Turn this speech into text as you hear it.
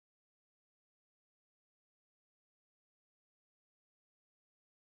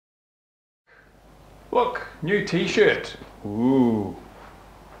Look, new t-shirt. Ooh,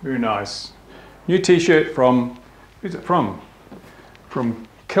 very nice. New t-shirt from, who's it from? From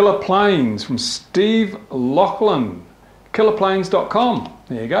Killer Planes, from Steve Lachlan. Killerplanes.com.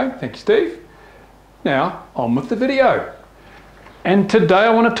 There you go. Thank you, Steve. Now, on with the video. And today I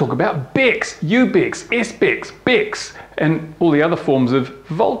want to talk about BECs, UBECs, SBECs, BECs, and all the other forms of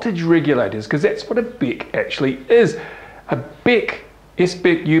voltage regulators, because that's what a BEC actually is. A BEC,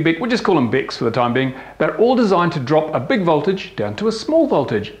 SBEC, UBEC, we'll just call them BECs for the time being. They're all designed to drop a big voltage down to a small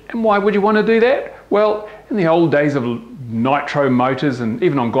voltage. And why would you want to do that? Well, in the old days of nitro motors and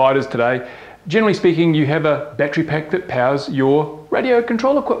even on gliders today, generally speaking, you have a battery pack that powers your radio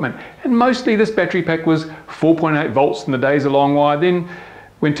control equipment. And mostly this battery pack was 4.8 volts in the days of long wire. Then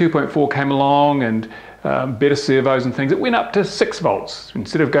when 2.4 came along and better servos and things, it went up to 6 volts.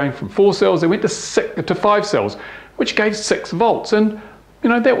 Instead of going from 4 cells, they went to 5 cells, which gave 6 volts. And you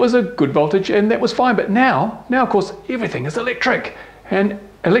know, that was a good voltage and that was fine. But now of course, everything is electric. And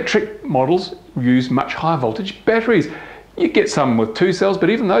electric models use much higher voltage batteries. You get some with 2 cells, but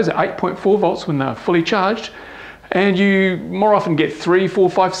even those are 8.4 volts when they're fully charged. And you more often get 3, 4,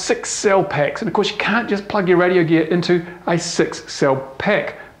 5, 6 cell packs. And of course, you can't just plug your radio gear into a 6 cell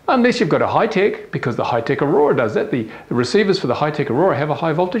pack unless you've got a high-tech, because the high-tech Aurora does that. The receivers for the high-tech Aurora have a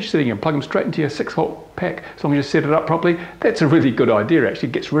high voltage setting and plug them straight into your 6-volt pack. As long as you set it up properly, that's a really good idea. Actually,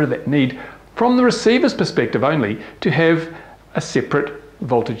 it gets rid of that need from the receiver's perspective only to have a separate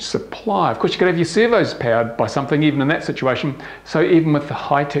voltage supply. Of course, you've got to have your servos powered by something even in that situation. So even with the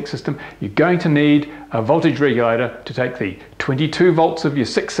high-tech system, you're going to need a voltage regulator to take the 22 volts of your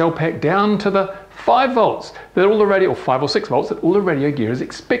 6-cell pack down to the 5 volts that all the radio, or 5 or 6 volts that all the radio gear is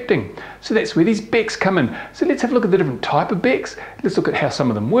expecting. So that's where these BECs come in. So let's have a look at the different type of BECs. Let's look at how some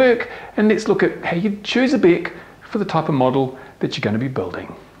of them work, and let's look at how you choose a BEC for the type of model that you're going to be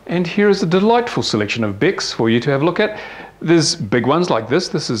building. And here is a delightful selection of BECs for you to have a look at. There's big ones like this.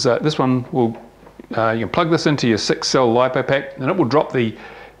 This one will, you can plug this into your 6-cell LiPo pack and it will drop the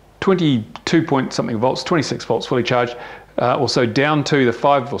 22 point something volts, 26 volts fully charged, also down to the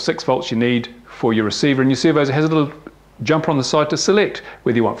 5 or 6 volts you need for your receiver. And your servos has a little jumper on the side to select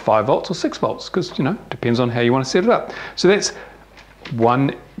whether you want 5 volts or 6 volts, because you know, depends on how you want to set it up. So that's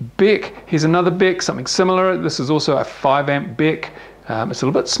one BEC. Here's another BEC, something similar. This is also a 5 amp BEC. It's a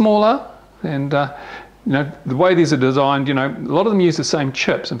little bit smaller, and you know, the way these are designed, you know, a lot of them use the same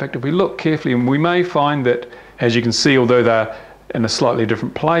chips. In fact, if we look carefully, and we may find that, as you can see, although they're in a slightly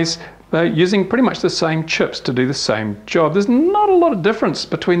different place, they're using pretty much the same chips to do the same job. There's not a lot of difference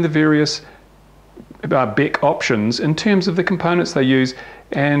between the various BEC options in terms of the components they use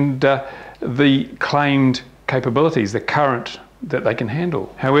and the claimed capabilities, the current that they can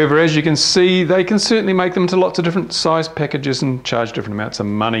handle. However, as you can see, they can certainly make them into lots of different size packages and charge different amounts of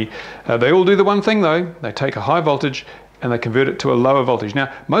money. They all do the one thing though, they take a high voltage and they convert it to a lower voltage.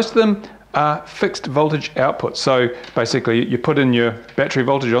 Now, most of them are fixed voltage outputs. So basically you put in your battery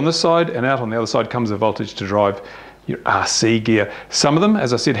voltage on this side and out on the other side comes the voltage to drive your RC gear. Some of them,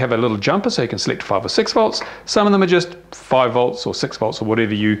 as I said, have a little jumper so you can select 5 or 6 volts. Some of them are just 5 volts or 6 volts or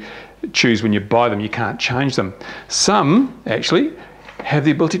whatever you choose when you buy them. You can't change them. Some actually have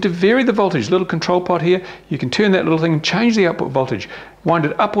the ability to vary the voltage. Little control pot here. You can turn that little thing and change the output voltage. Wind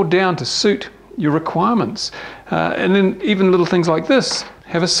it up or down to suit your requirements. And then even little things like this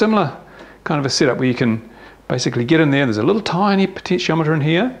have a similar kind of a setup where you can basically get in there. There's a little tiny potentiometer in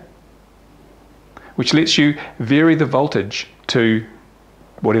here which lets you vary the voltage to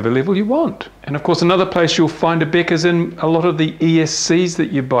whatever level you want. And of course, another place you'll find a BEC is in a lot of the ESCs that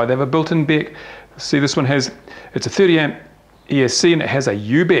you buy. They have a built-in BEC. See, this one has, it's a 30 amp ESC and it has a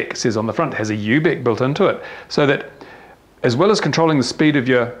UBEC. It says on the front, it has a UBEC built into it. So that as well as controlling the speed of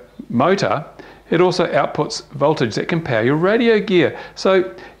your motor, it also outputs voltage that can power your radio gear.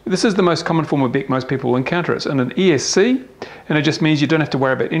 So this is the most common form of BEC most people will encounter. It's in an ESC, and it just means you don't have to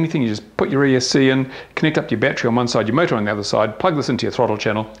worry about anything. You just put your ESC in, connect up your battery on one side, your motor on the other side, plug this into your throttle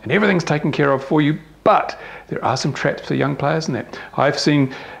channel, and everything's taken care of for you. But there are some traps for young players in that. I've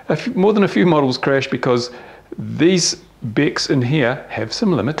seen more than a few models crash because these BECs in here have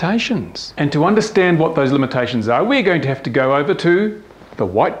some limitations. And to understand what those limitations are, we're going to have to go over to the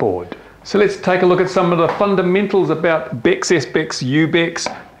whiteboard. So let's take a look at some of the fundamentals about BECs, SBECs,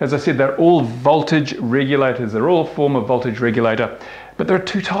 UBECs. As I said, they're all voltage regulators. They're all a form of voltage regulator. But there are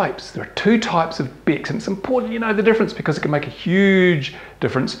two types. There are two types of BECs, and it's important you know the difference because it can make a huge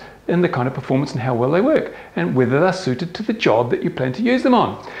difference in the kind of performance and how well they work and whether they're suited to the job that you plan to use them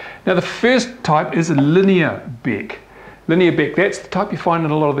on. Now, the first type is a linear BEC. Linear BEC, that's the type you find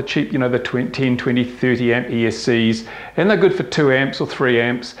in a lot of the cheap, you know, the 10, 20, 30 amp ESCs, and they're good for 2 amps or 3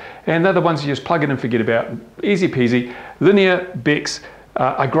 amps, and they're the ones you just plug in and forget about. Easy peasy. Linear BECs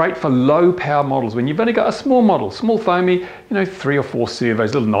are great for low power models. When you've only got a small model, small foamy, you know, 3 or 4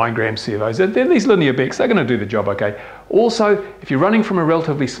 servos, little 9-gram servos, then these linear BECs, they're going to do the job okay. Also, if you're running from a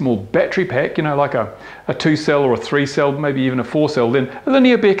relatively small battery pack, you know, like a 2-cell or a 3-cell, maybe even a 4-cell, then a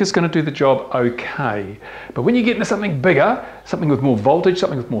linear BEC is going to do the job okay. But when you get into something bigger, something with more voltage,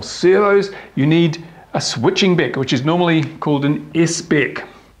 something with more servos, you need a switching BEC, which is normally called an S-BEC.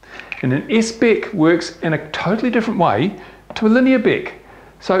 And an S-BEC works in a totally different way to a linear BEC.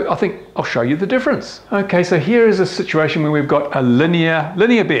 So I think I'll show you the difference. Okay, so here is a situation where we've got a linear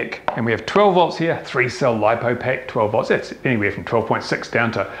BEC, and we have 12 volts here, 3-cell LiPo pack, 12 volts. That's anywhere from 12.6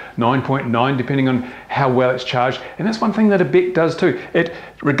 down to 9.9, depending on how well it's charged. And that's one thing that a BEC does too. It,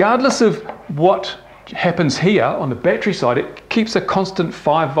 regardless of what happens here on the battery side, it keeps a constant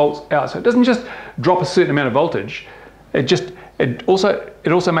 5 volts out. So it doesn't just drop a certain amount of voltage. It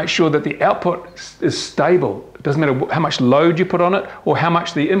also makes sure that the output is stable. It doesn't matter how much load you put on it or how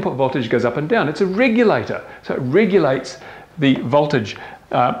much the input voltage goes up and down. It's a regulator. So it regulates the voltage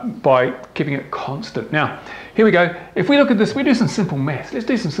by keeping it constant. Now, here we go. If we look at this, we do some simple maths. Let's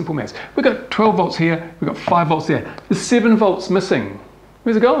do some simple maths. We've got 12 volts here. We've got 5 volts there. There's 7 volts missing.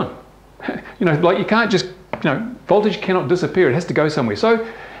 Where's it going? You know, like you can't just, you know, voltage cannot disappear. It has to go somewhere. So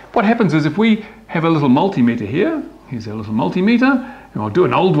what happens is if we have a little multimeter here, here's our little multimeter, and I'll do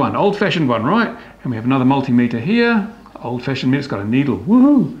an old one, old-fashioned one, right? And we have another multimeter here, old-fashioned meter, it's got a needle,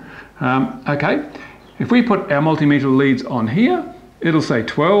 woohoo! Okay, if we put our multimeter leads on here, it'll say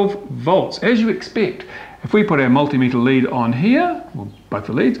 12 volts, as you expect. If we put our multimeter lead on here, well, both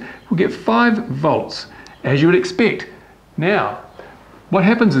the leads, we'll get 5 volts, as you would expect. Now, what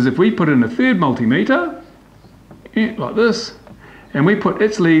happens is if we put in a third multimeter, like this, and we put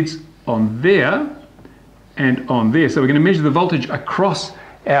its leads on there and on there, so we're going to measure the voltage across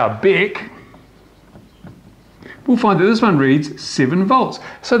our BEC, we'll find that this one reads 7 volts.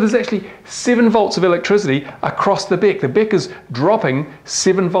 So there's actually 7 volts of electricity across the BEC. The BEC is dropping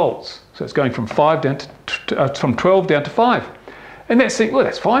 7 volts. So it's going from 5 down to from 12 down to 5. And that's, well,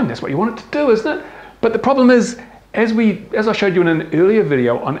 that's fine. That's what you want it to do, isn't it? But the problem is, as I showed you in an earlier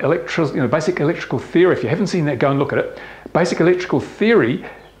video on basic electrical theory, if you haven't seen that, go and look at it. Basic electrical theory,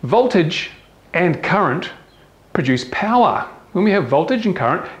 voltage and current produce power. When we have voltage and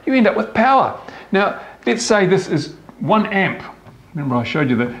current, you end up with power. Now, let's say this is 1 amp. Remember I showed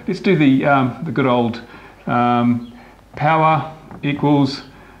you that. Let's do the good old power equals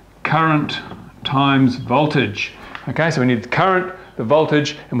current times voltage. Okay, so we need the current, the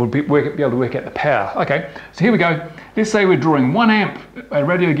voltage, and we'll be able to work out the power. Okay, so here we go. Let's say we're drawing 1 amp. A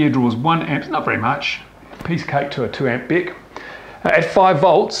radio gear draws 1 amp, not very much. Piece of cake to a 2 amp BEC. At 5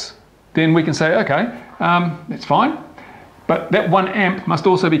 volts, then we can say, okay, that's fine. But that 1 amp must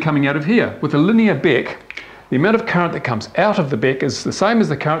also be coming out of here. With a linear BEC, the amount of current that comes out of the BEC is the same as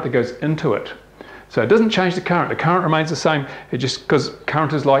the current that goes into it. So it doesn't change the current. The current remains the same. It just, because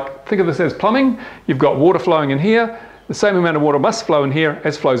current is like, think of this as plumbing. You've got water flowing in here. The same amount of water must flow in here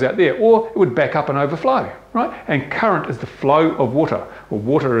as flows out there, or it would back up and overflow, right? And current is the flow of water, or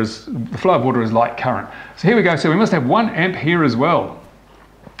the flow of water is like current. So here we go. So we must have 1 amp here as well.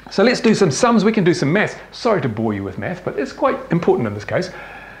 So let's do some sums. We can do some math. Sorry to bore you with math, but it's quite important in this case.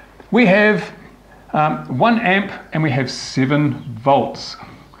 We have 1 amp and we have 7 volts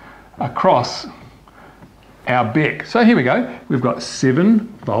across our BEC. So here we go. We've got 7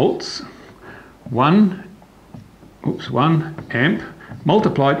 volts, 1 amp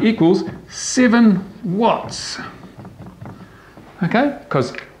multiplied equals 7 watts. Okay,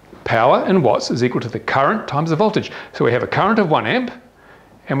 because power in watts is equal to the current times the voltage. So we have a current of 1 amp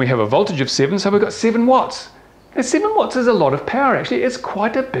and we have a voltage of 7, so we've got 7 watts. Now 7 watts is a lot of power actually. It's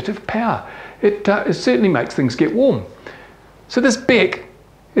quite a bit of power. It certainly makes things get warm. So this BEC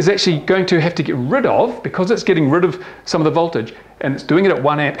is actually going to have to get rid of, because it's getting rid of some of the voltage and it's doing it at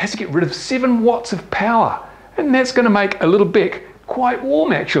 1 amp, it has to get rid of 7 watts of power. And that's going to make a little BEC quite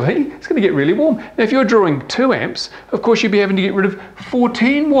warm actually. It's going to get really warm. Now if you're drawing 2 amps, of course you'd be having to get rid of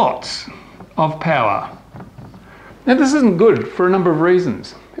 14 watts of power. Now this isn't good for a number of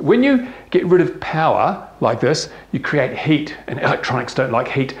reasons. When you get rid of power like this, you create heat, and electronics don't like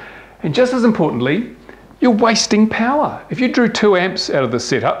heat. And just as importantly, you're wasting power. If you drew 2 amps out of the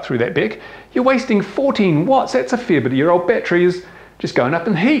setup through that BEC, you're wasting 14 watts. That's a fair bit of your old battery is just going up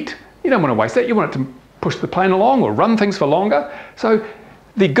in heat. You don't want to waste that. You want it to push the plane along or run things for longer. So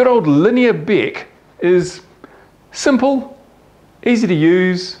the good old linear BEC is simple, easy to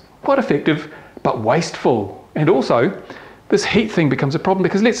use, quite effective, but wasteful. And also, this heat thing becomes a problem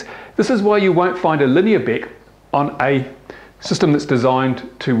because this is why you won't find a linear BEC on a system that's designed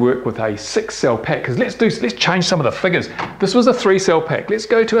to work with a 6-cell pack. Because let's change some of the figures. This was a 3-cell pack. Let's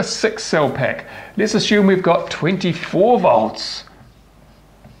go to a 6-cell pack. Let's assume we've got 24 volts.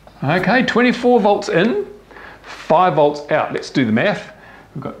 Okay, 24 volts in, 5 volts out. Let's do the math.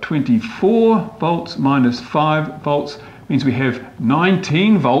 We've got 24 volts minus 5 volts means we have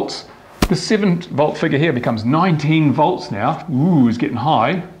 19 volts. The 7-volt figure here becomes 19 volts now. Ooh, it's getting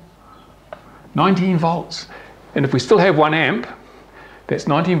high. 19 volts. And if we still have 1 amp, that's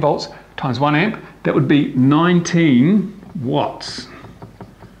 19 volts times 1 amp. That would be 19 watts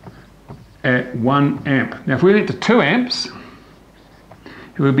at 1 amp. Now, if we went to 2 amps,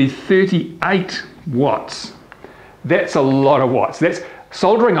 it would be 38 watts. That's a lot of watts.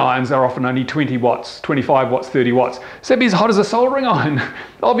 Soldering irons are often only 20 watts, 25 watts, 30 watts. So that'd be as hot as a soldering iron.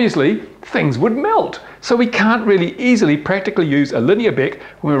 Obviously, things would melt. So we can't really easily practically use a linear BEC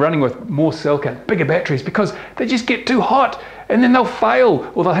when we're running with more cell count, bigger batteries, because they just get too hot and then they'll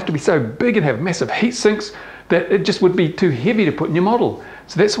fail, or they'll have to be so big and have massive heat sinks that it just would be too heavy to put in your model.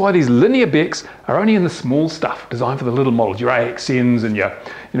 So that's why these linear BECs are only in the small stuff, designed for the little models, your AXNs and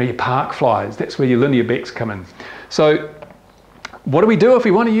your park flyers. That's where your linear BECs come in. So what do we do if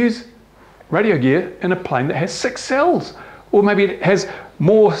we want to use radio gear in a plane that has 6 cells? Or maybe it has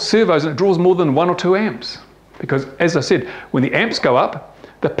more servos and it draws more than 1 or 2 amps. Because as I said, when the amps go up,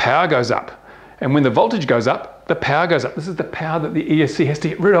 the power goes up. And when the voltage goes up, the power goes up. This is the power that the ESC has to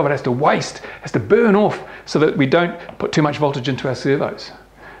get rid of. It has to waste, has to burn off so that we don't put too much voltage into our servos.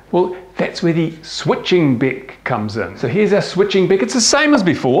 Well, that's where the switching BEC comes in. So here's our switching BEC. It's the same as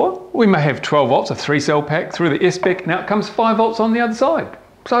before. We may have 12 volts, a 3-cell pack through the S-BEC, and out comes 5 volts on the other side.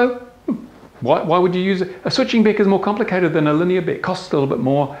 So why would you use it? A switching BEC is more complicated than a linear BEC. Costs a little bit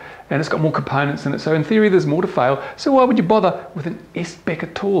more, and it's got more components in it. So in theory, there's more to fail. So why would you bother with an S-BEC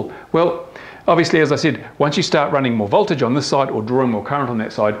at all? Well, obviously, as I said, once you start running more voltage on this side or drawing more current on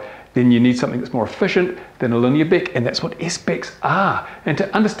that side, then you need something that's more efficient than a linear BEC, and that's what S-BECs are. And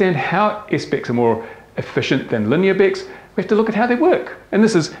to understand how S-BECs are more efficient than linear BECs, we have to look at how they work. And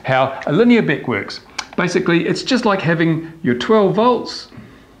this is how a linear BEC works. Basically, it's just like having your 12 volts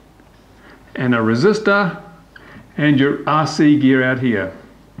and a resistor and your RC gear out here.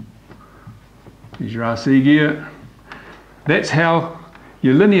 Here's your RC gear. That's how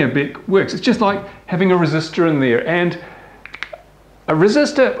your linear BEC works. It's just like having a resistor in there. And a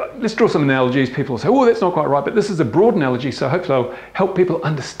resistor, let's draw some analogies. People will say, oh, that's not quite right, but this is a broad analogy, so hopefully I'll help people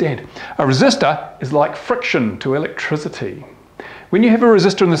understand. A resistor is like friction to electricity. When you have a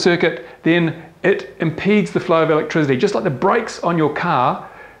resistor in the circuit, then it impedes the flow of electricity, just like the brakes on your car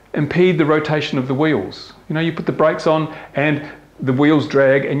impede the rotation of the wheels. You know, you put the brakes on and the wheels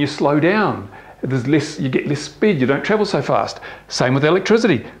drag and you slow down. There's less, you get less speed, you don't travel so fast. Same with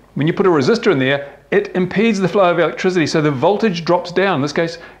electricity. When you put a resistor in there, it impedes the flow of electricity, so the voltage drops down. In this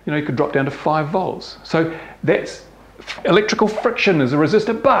case, you know, you could drop down to 5 volts. So that's electrical friction as a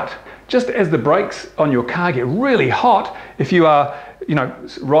resistor. But just as the brakes on your car get really hot if you are, you know,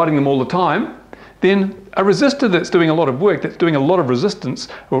 riding them all the time, then a resistor that's doing a lot of work, that's doing a lot of resistance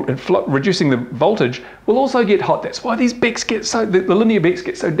or reducing the voltage, will also get hot. That's why these BECs get so, the linear BECs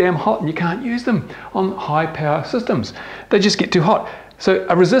get so damn hot and you can't use them on high power systems. They just get too hot. So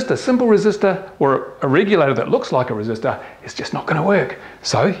a resistor, simple resistor, or a regulator that looks like a resistor is just not going to work.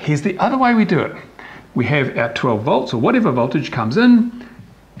 So here's the other way we do it. We have our 12 volts or whatever voltage comes in,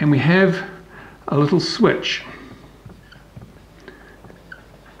 and we have a little switch.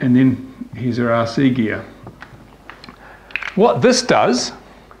 And then here's our RC gear. What this does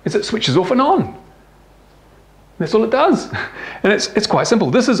is it switches off and on. That's all it does. And it's quite simple.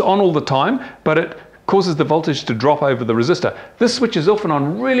 This is on all the time, but it causes the voltage to drop over the resistor. This switches off and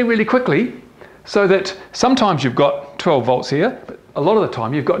on really, really quickly, so that sometimes you've got 12 volts here, but a lot of the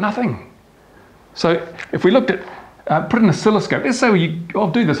time you've got nothing. So if we looked at, put an oscilloscope, let's say I'll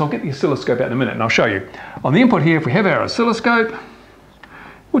do this, I'll get the oscilloscope out in a minute and I'll show you. On the input here, if we have our oscilloscope,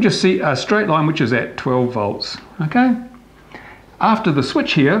 we'll just see a straight line which is at 12 volts, okay? After the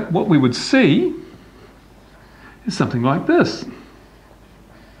switch here, what we would see is something like this.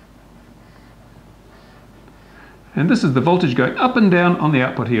 And this is the voltage going up and down on the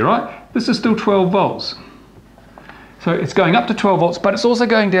output here, right? This is still 12 volts. So it's going up to 12 volts, but it's also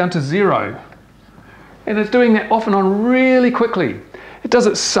going down to 0. And it's doing that off and on really quickly. It does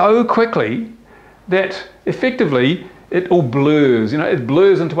it so quickly that effectively it all blurs, you know, it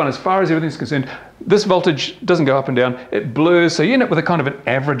blurs into one as far as everything's concerned. This voltage doesn't go up and down, it blurs, so you end up with a kind of an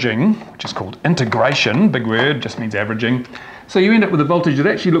averaging, which is called integration, big word, just means averaging. So you end up with a voltage that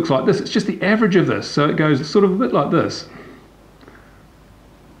actually looks like this, it's just the average of this, so it goes sort of a bit like this.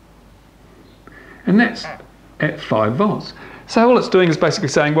 And that's at 5 volts. So all it's doing is basically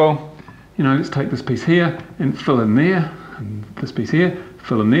saying, well, you know, let's take this piece here and fill in there, and this piece here,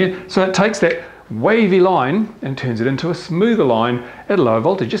 fill in there. So it takes that wavy line and turns it into a smoother line at a lower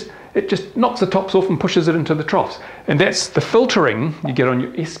voltage. It just knocks the tops off and pushes it into the troughs. And that's the filtering you get on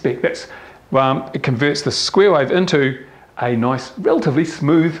your S-spec. That's, it converts the square wave into a nice, relatively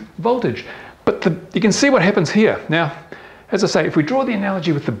smooth voltage. But you can see what happens here. Now, as I say, if we draw the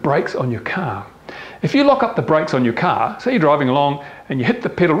analogy with the brakes on your car, if you lock up the brakes on your car, say you're driving along and you hit the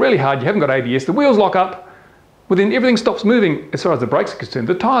pedal really hard, you haven't got ABS, the wheels lock up, well then everything stops moving as far as the brakes are concerned.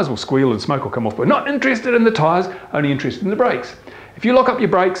 The tyres will squeal and smoke will come off. We're not interested in the tyres, only interested in the brakes. If you lock up your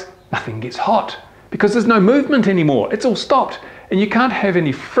brakes, nothing gets hot because there's no movement anymore. It's all stopped. And you can't have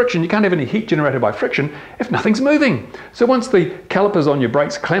any friction, you can't have any heat generated by friction if nothing's moving. So once the calipers on your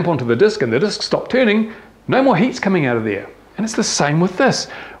brakes clamp onto the disc and the disc stops turning, no more heat's coming out of there. And it's the same with this.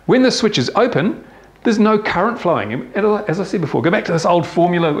 When the switch is open, there's no current flowing. And as I said before, go back to this old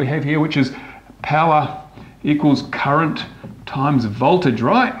formula that we have here, which is power equals current times voltage,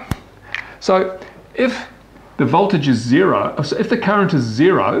 right? So if the voltage is 0, so if the current is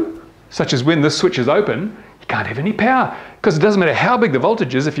 0, such as when this switch is open, you can't have any power. Because it doesn't matter how big the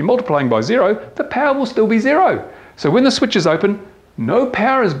voltage is, if you're multiplying by 0, the power will still be 0. So when the switch is open, no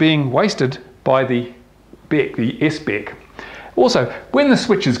power is being wasted by the BEC, the S-BEC. Also, when the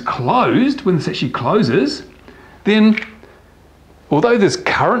switch is closed, when this actually closes, then although there's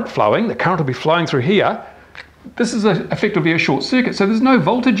current flowing, the current will be flowing through here, this is effectively a short circuit, so there's no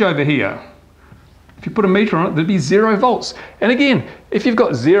voltage over here. If you put a meter on it, there'd be 0 volts. And again, if you've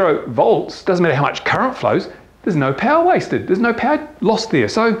got 0 volts, doesn't matter how much current flows, there's no power wasted, there's no power lost there.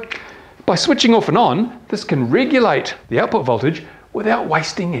 So by switching off and on, this can regulate the output voltage without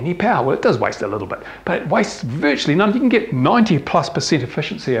wasting any power. Well, it does waste a little bit, but it wastes virtually none. You can get 90+%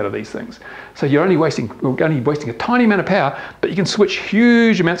 efficiency out of these things. So you're only wasting a tiny amount of power, but you can switch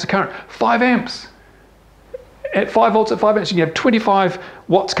huge amounts of current. 5 amps. At 5 volts, at 5 amps, you can have 25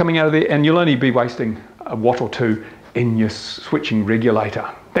 watts coming out of there, and you'll only be wasting a watt or two in your switching regulator.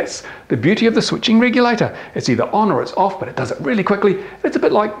 That's the beauty of the switching regulator. It's either on or it's off, but it does it really quickly. It's a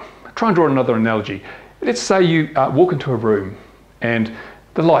bit like, try and draw another analogy. Let's say you walk into a room and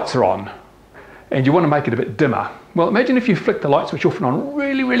the lights are on and you want to make it a bit dimmer. Well, imagine if you flick the light switch off and on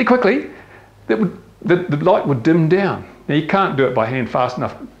really, really quickly, the light would dim down. Now you can't do it by hand fast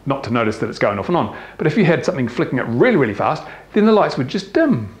enough not to notice that it's going off and on, but if you had something flicking it really, really fast, then the lights would just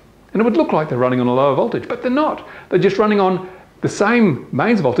dim. And it would look like they're running on a lower voltage, but they're not. They're just running on the same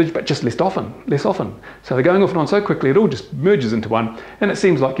mains voltage, but just less often. So they're going off and on so quickly, it all just merges into one, and it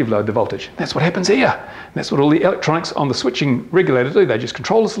seems like you've lowered the voltage. That's what happens here. And that's what all the electronics on the switching regulator do. They just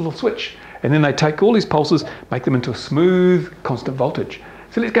control this little switch, and then they take all these pulses, make them into a smooth, constant voltage.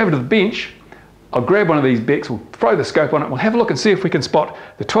 So let's go over to the bench. I'll grab one of these BECs, we'll throw the scope on it, we'll have a look and see if we can spot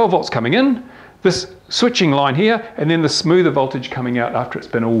the 12 volts coming in, this switching line here, and then the smoother voltage coming out after it's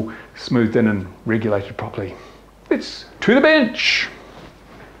been all smoothed in and regulated properly. Let's to the bench.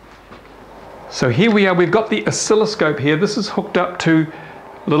 So here we are, we've got the oscilloscope here. This is hooked up to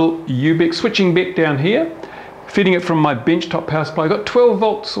a little UBEC switching BEC down here, feeding it from my benchtop power supply. I've got 12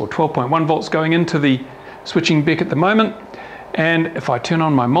 volts or 12.1 volts going into the switching BEC at the moment. And if I turn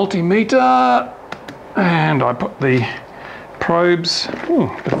on my multimeter and I put the probes,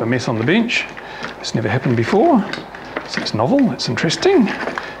 bit of a mess on the bench. It's never happened before, so it's novel, it's interesting.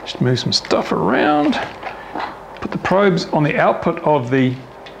 Just move some stuff around. Put the probes on the output of the,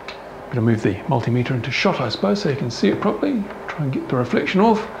 I'm going to move the multimeter into shot, I suppose, so you can see it properly. Try and get the reflection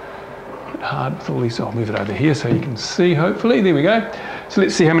off. A bit hard with all these, so I'll move it over here so you can see, hopefully. There we go. So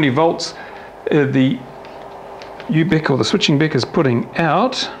let's see how many volts the UBEC or the switching BEC is putting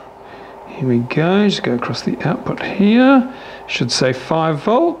out. Here we go, just go across the output here. Should say 5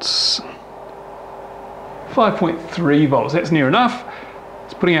 volts. 5.3 volts, that's near enough.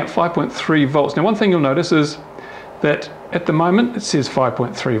 It's putting out 5.3 volts. Now one thing you'll notice is that at the moment it says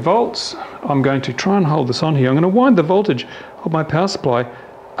 5.3 volts. I'm going to try and hold this on here. I'm going to wind the voltage of my power supply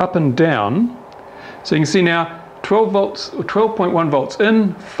up and down. So you can see now 12 volts, or 12.1 volts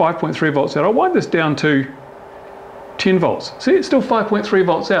in, 5.3 volts out. I'll wind this down to 10 volts. See, it's still 5.3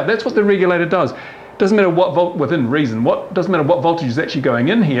 volts out. That's what the regulator does. Doesn't matter what volt, within reason, doesn't matter what voltage is actually going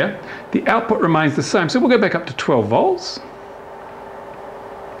in here, the output remains the same. So we'll go back up to 12 volts.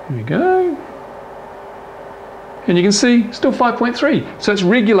 Here we go. And you can see still 5.3. So it's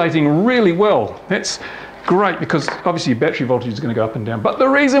regulating really well. That's great because obviously your battery voltage is going to go up and down. But the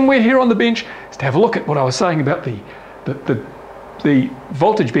reason we're here on the bench is to have a look at what I was saying about the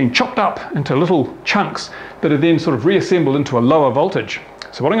voltage being chopped up into little chunks that are then sort of reassembled into a lower voltage.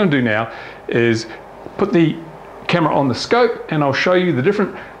 So what I'm going to do now is put the camera on the scope and I'll show you the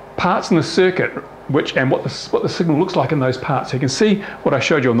different parts in the circuit and what the signal looks like in those parts. So you can see what I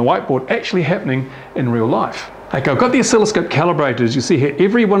showed you on the whiteboard actually happening in real life. Okay, I've got the oscilloscope calibrated. As you see here,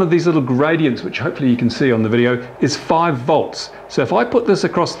 every one of these little gradients, which hopefully you can see on the video, is 5 volts. So if I put this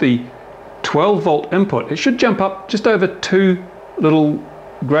across the 12 volt input, it should jump up just over 2 little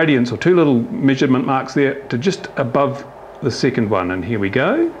gradients or 2 little measurement marks there to just above the second one. And here we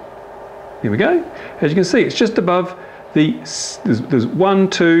go. Here we go. As you can see, it's just above there's 1,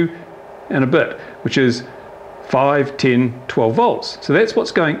 2 and a bit, which is 5, 10, 12 volts. So that's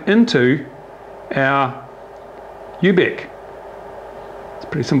what's going into our UBEC. It's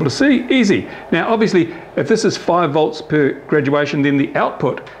pretty simple to see, easy. Now obviously if this is 5 volts per graduation, then the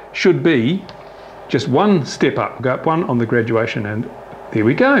output should be just 1 step up, go up 1 on the graduation, and there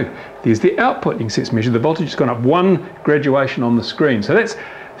we go. There's the output. You can see it's measured, the voltage has gone up 1 graduation on the screen. So that's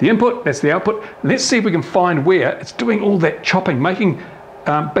the input, that's the output. Let's see if we can find where it's doing all that chopping, making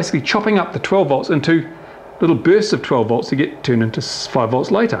basically chopping up the 12 volts into little bursts of 12 volts to get turned into 5 volts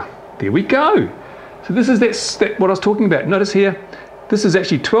later. There we go. So this is what I was talking about. Notice here, this is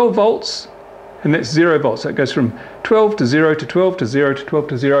actually 12 volts and that's 0 volts. So it goes from 12 to 0 to 12 to 0 to 12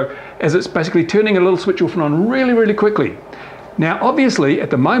 to 0 as it's basically turning a little switch off and on really, really quickly. Now obviously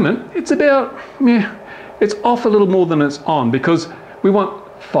at the moment it's about, it's off a little more than it's on because we want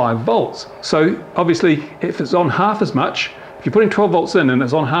 5 volts. So obviously if it's on half as much, if you're putting 12 volts in and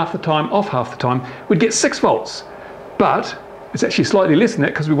it's on half the time, off half the time, we'd get 6 volts. But it's actually slightly less than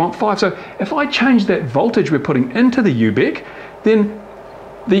that because we want 5. So if I change that voltage we're putting into the UBEC, then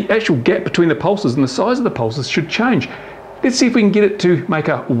the actual gap between the pulses and the size of the pulses should change. Let's see if we can get it to make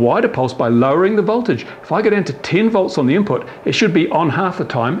a wider pulse by lowering the voltage. If I go down to 10 volts on the input, it should be on half the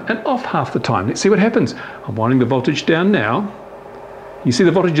time and off half the time. Let's see what happens. I'm winding the voltage down now. You see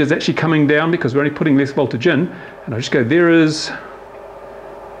the voltage is actually coming down because we're only putting less voltage in. And I just go, there's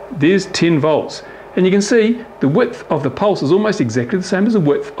 10 volts. And you can see the width of the pulse is almost exactly the same as the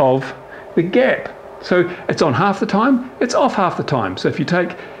width of the gap. So it's on half the time, it's off half the time. So if you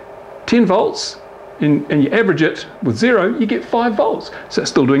take 10 volts and you average it with 0, you get 5 volts. So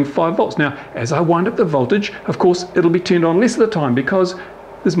it's still doing 5 volts. Now, as I wind up the voltage, of course, it'll be turned on less of the time because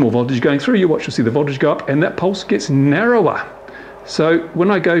there's more voltage going through. You watch, you'll see the voltage go up and that pulse gets narrower. So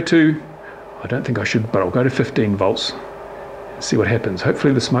when I go to, I don't think I should, but I'll go to 15 volts and see what happens.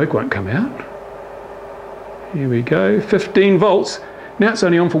 Hopefully the smoke won't come out. Here we go, 15 volts. Now it's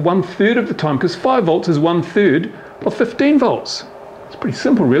only on for 1/3 of the time because 5 volts is 1/3 of 15 volts. It's pretty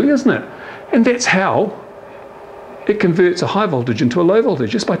simple really, isn't it? And that's how it converts a high voltage into a low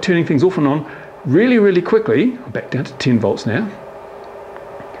voltage, just by turning things off and on really, really quickly. I'm back down to 10 volts now.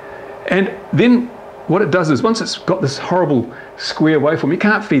 And then what it does is once it's got this horrible square waveform, you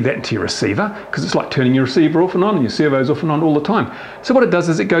can't feed that into your receiver because it's like turning your receiver off and on and your servos off and on all the time. So what it does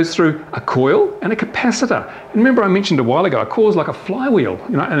is it goes through a coil and a capacitor. And remember I mentioned a while ago, a coil is like a flywheel,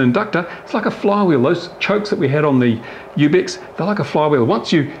 an inductor, it's like a flywheel. Those chokes that we had on the UBECs, they're like a flywheel.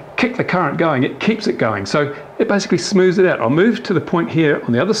 Once you kick the current going, it keeps it going. So it basically smooths it out. I'll move to the point here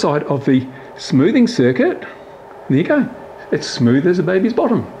on the other side of the smoothing circuit. There you go. It's smooth as a baby's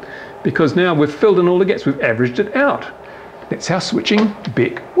bottom, because now we've filled in all the gaps, we've averaged it out. That's how switching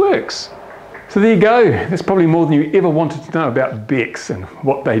BEC works. So there you go. That's probably more than you ever wanted to know about BECs and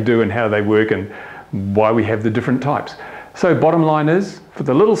what they do and how they work and why we have the different types. So bottom line is, for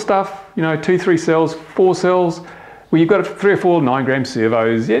the little stuff, 2, 3 cells, 4 cells, well, you've got 3 or 4 9-gram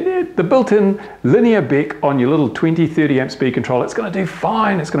servos, the built-in linear BEC on your little 20, 30 amp speed controller, it's going to do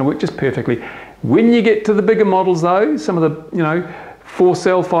fine. It's going to work just perfectly. When you get to the bigger models though, some of the, 4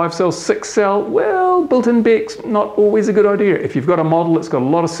 cell, 5 cell, 6 cell, well, built-in BECs, not always a good idea. If you've got a model that's got a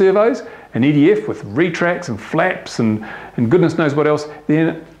lot of servos, an EDF with retracts and flaps and goodness knows what else,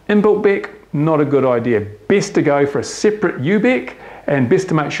 then inbuilt BEC, not a good idea. Best to go for a separate UBEC and best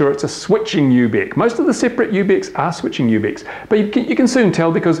to make sure it's a switching UBEC. Most of the separate UBECs are switching UBECs, but you can soon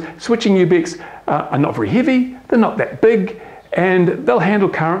tell because switching UBECs are not very heavy, they're not that big, and they'll handle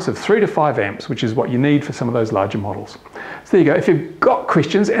currents of 3 to 5 amps, which is what you need for some of those larger models. So there you go. If you've got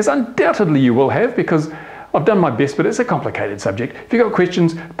questions, as undoubtedly you will have, because I've done my best, but it's a complicated subject. If you've got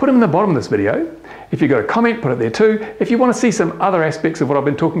questions, put them in the bottom of this video. If you've got a comment, put it there too. If you want to see some other aspects of what I've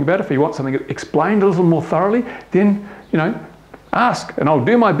been talking about, if you want something explained a little more thoroughly, then, Ask, and I'll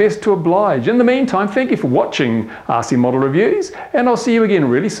do my best to oblige. In the meantime, thank you for watching RC Model Reviews, and I'll see you again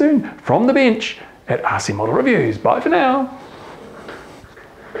really soon from the bench at RC Model Reviews. Bye for now.